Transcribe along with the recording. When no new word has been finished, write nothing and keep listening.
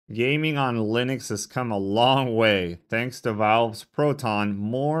Gaming on Linux has come a long way. Thanks to Valve's Proton,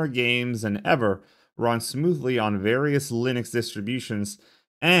 more games than ever run smoothly on various Linux distributions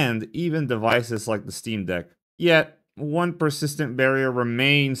and even devices like the Steam Deck. Yet, one persistent barrier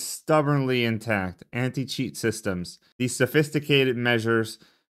remains stubbornly intact: anti-cheat systems. These sophisticated measures,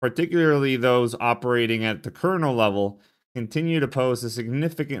 particularly those operating at the kernel level, continue to pose a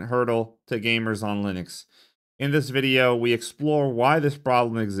significant hurdle to gamers on Linux. In this video, we explore why this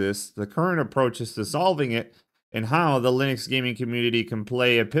problem exists, the current approaches to solving it, and how the Linux gaming community can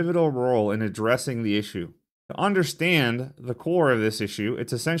play a pivotal role in addressing the issue. To understand the core of this issue,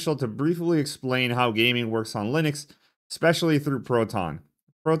 it's essential to briefly explain how gaming works on Linux, especially through Proton.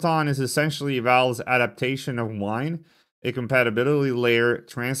 Proton is essentially Valve's adaptation of Wine, a compatibility layer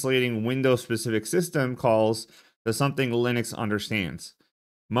translating Windows-specific system calls to something Linux understands.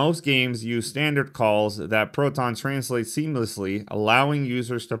 Most games use standard calls that Proton translates seamlessly, allowing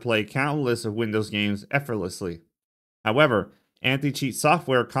users to play countless of Windows games effortlessly. However, anti-cheat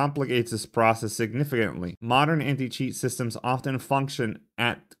software complicates this process significantly. Modern anti-cheat systems often function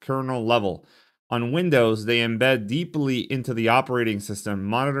at kernel level. On Windows, they embed deeply into the operating system,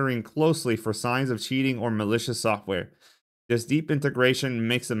 monitoring closely for signs of cheating or malicious software. This deep integration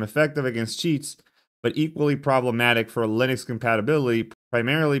makes them effective against cheats, but equally problematic for Linux compatibility,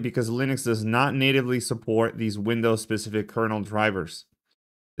 primarily because Linux does not natively support these Windows-specific kernel drivers.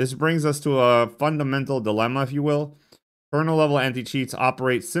 This brings us to a fundamental dilemma, if you will. Kernel-level anti-cheats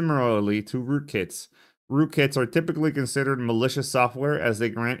operate similarly to rootkits. Rootkits are typically considered malicious software as they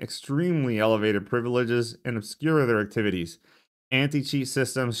grant extremely elevated privileges and obscure their activities. Anti-cheat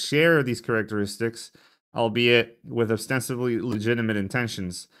systems share these characteristics, albeit with ostensibly legitimate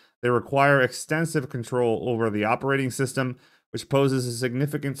intentions. They require extensive control over the operating system, which poses a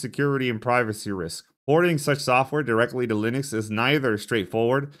significant security and privacy risk. Porting such software directly to Linux is neither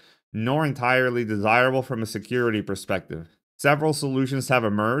straightforward nor entirely desirable from a security perspective. Several solutions have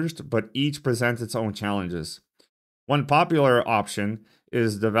emerged, but each presents its own challenges. One popular option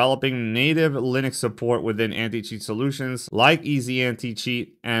is developing native Linux support within anti-cheat solutions like Easy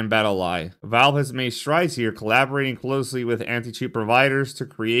Anti-Cheat and BattlEye. Valve has made strides here, collaborating closely with anti-cheat providers to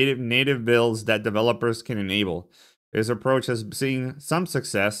create native builds that developers can enable. This approach has seen some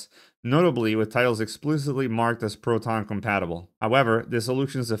success, notably with titles explicitly marked as Proton compatible. However, the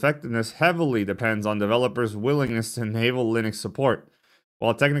solution's effectiveness heavily depends on developers' willingness to enable Linux support.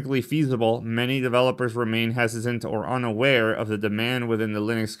 While technically feasible, many developers remain hesitant or unaware of the demand within the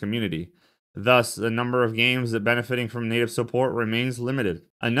Linux community. Thus, the number of games that benefiting from native support remains limited.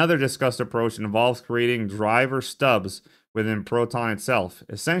 Another discussed approach involves creating driver stubs within Proton itself.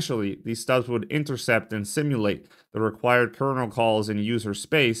 Essentially, these stubs would intercept and simulate the required kernel calls in user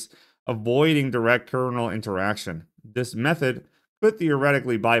space, avoiding direct kernel interaction. This method could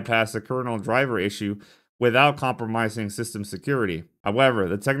theoretically bypass the kernel driver issue without compromising system security. However,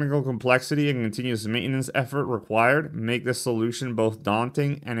 the technical complexity and continuous maintenance effort required make this solution both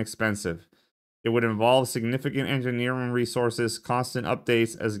daunting and expensive. It would involve significant engineering resources, constant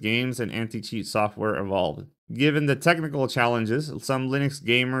updates as games and anti-cheat software evolve. Given the technical challenges, some Linux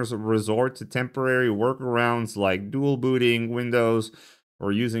gamers resort to temporary workarounds like dual booting Windows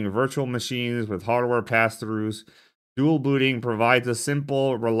or using virtual machines with hardware pass-throughs. Dual booting provides a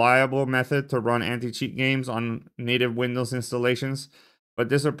simple, reliable method to run anti-cheat games on native Windows installations, but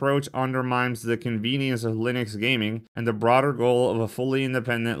this approach undermines the convenience of Linux gaming and the broader goal of a fully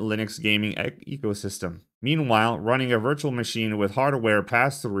independent Linux gaming ecosystem. Meanwhile, running a virtual machine with hardware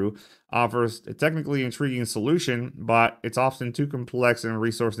pass-through offers a technically intriguing solution, but it's often too complex and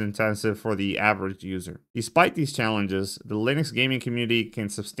resource-intensive for the average user. Despite these challenges, the Linux gaming community can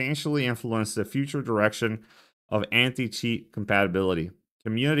substantially influence the future direction of anti-cheat compatibility.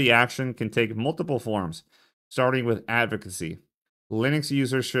 Community action can take multiple forms, starting with advocacy. Linux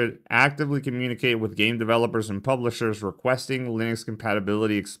users should actively communicate with game developers and publishers requesting Linux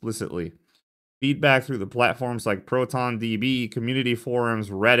compatibility explicitly. Feedback through the platforms like ProtonDB, community forums,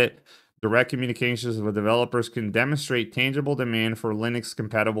 Reddit, direct communications with developers can demonstrate tangible demand for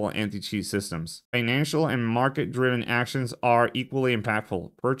Linux-compatible anti-cheat systems. Financial and market-driven actions are equally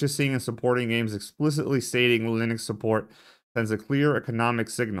impactful. Purchasing and supporting games explicitly stating Linux support sends a clear economic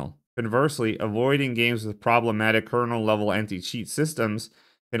signal. Conversely, avoiding games with problematic kernel-level anti-cheat systems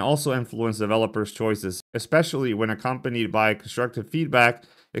can also influence developers' choices, especially when accompanied by constructive feedback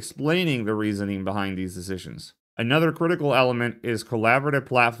explaining the reasoning behind these decisions. Another critical element is collaborative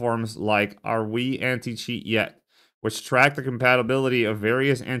platforms like Are We Anti-Cheat Yet?, which track the compatibility of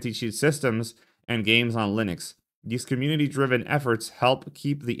various anti-cheat systems and games on Linux. These community-driven efforts help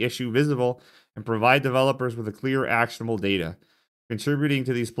keep the issue visible and provide developers with a clear, actionable data. Contributing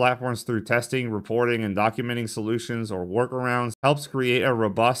to these platforms through testing, reporting, and documenting solutions or workarounds helps create a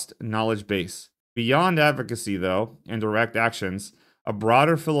robust knowledge base. Beyond advocacy, though, and direct actions, a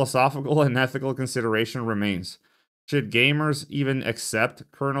broader philosophical and ethical consideration remains. Should gamers even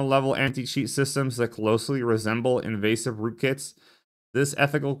accept kernel-level anti-cheat systems that closely resemble invasive rootkits? This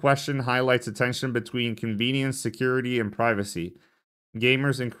ethical question highlights a tension between convenience, security, and privacy.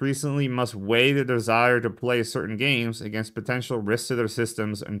 Gamers increasingly must weigh their desire to play certain games against potential risks to their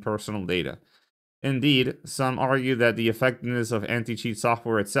systems and personal data. Indeed, some argue that the effectiveness of anti-cheat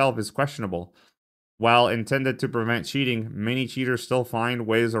software itself is questionable. While intended to prevent cheating, many cheaters still find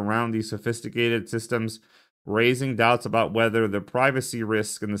ways around these sophisticated systems, raising doubts about whether the privacy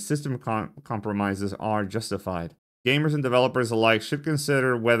risks and the system compromises are justified. Gamers and developers alike should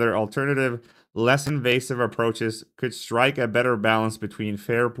consider whether alternative, less invasive approaches could strike a better balance between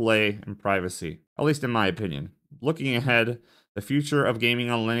fair play and privacy, at least in my opinion. Looking ahead, the future of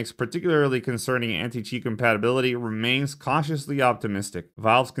gaming on Linux, particularly concerning anti-cheat compatibility, remains cautiously optimistic.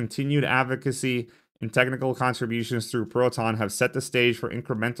 Valve's continued advocacy and technical contributions through Proton have set the stage for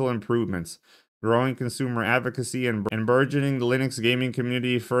incremental improvements. Growing consumer advocacy and burgeoning the Linux gaming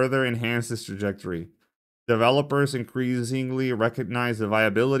community further enhance this trajectory. Developers increasingly recognize the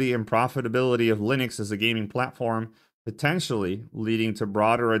viability and profitability of Linux as a gaming platform, potentially leading to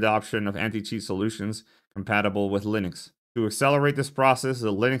broader adoption of anti-cheat solutions compatible with Linux. To accelerate this process,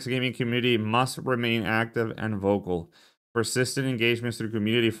 the Linux gaming community must remain active and vocal. Persistent engagements through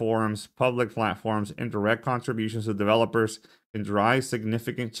community forums, public platforms, and direct contributions of developers can drive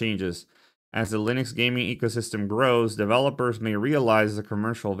significant changes. As the Linux gaming ecosystem grows, developers may realize the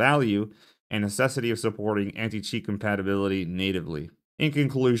commercial value and necessity of supporting anti-cheat compatibility natively. In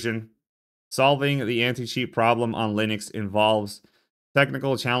conclusion, solving the anti-cheat problem on Linux involves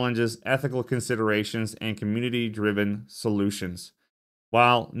technical challenges, ethical considerations, and community-driven solutions.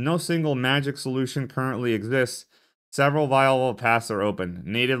 While no single magic solution currently exists, several viable paths are open.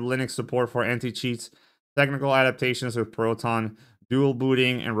 Native Linux support for anti-cheats, technical adaptations with Proton, dual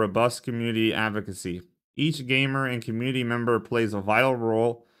booting, and robust community advocacy. Each gamer and community member plays a vital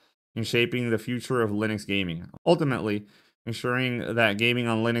role in shaping the future of Linux gaming. Ultimately, ensuring that gaming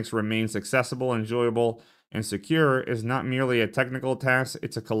on Linux remains accessible, enjoyable, and secure is not merely a technical task,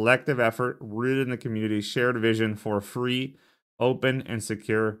 it's a collective effort rooted in the community's shared vision for a free, open, and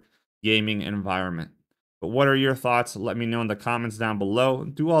secure gaming environment. But what are your thoughts? Let me know in the comments down below.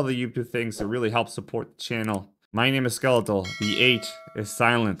 Do all the YouTube things to really help support the channel. My name is Skeletal. The H is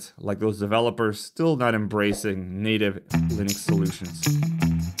silent, like those developers still not embracing native Linux solutions.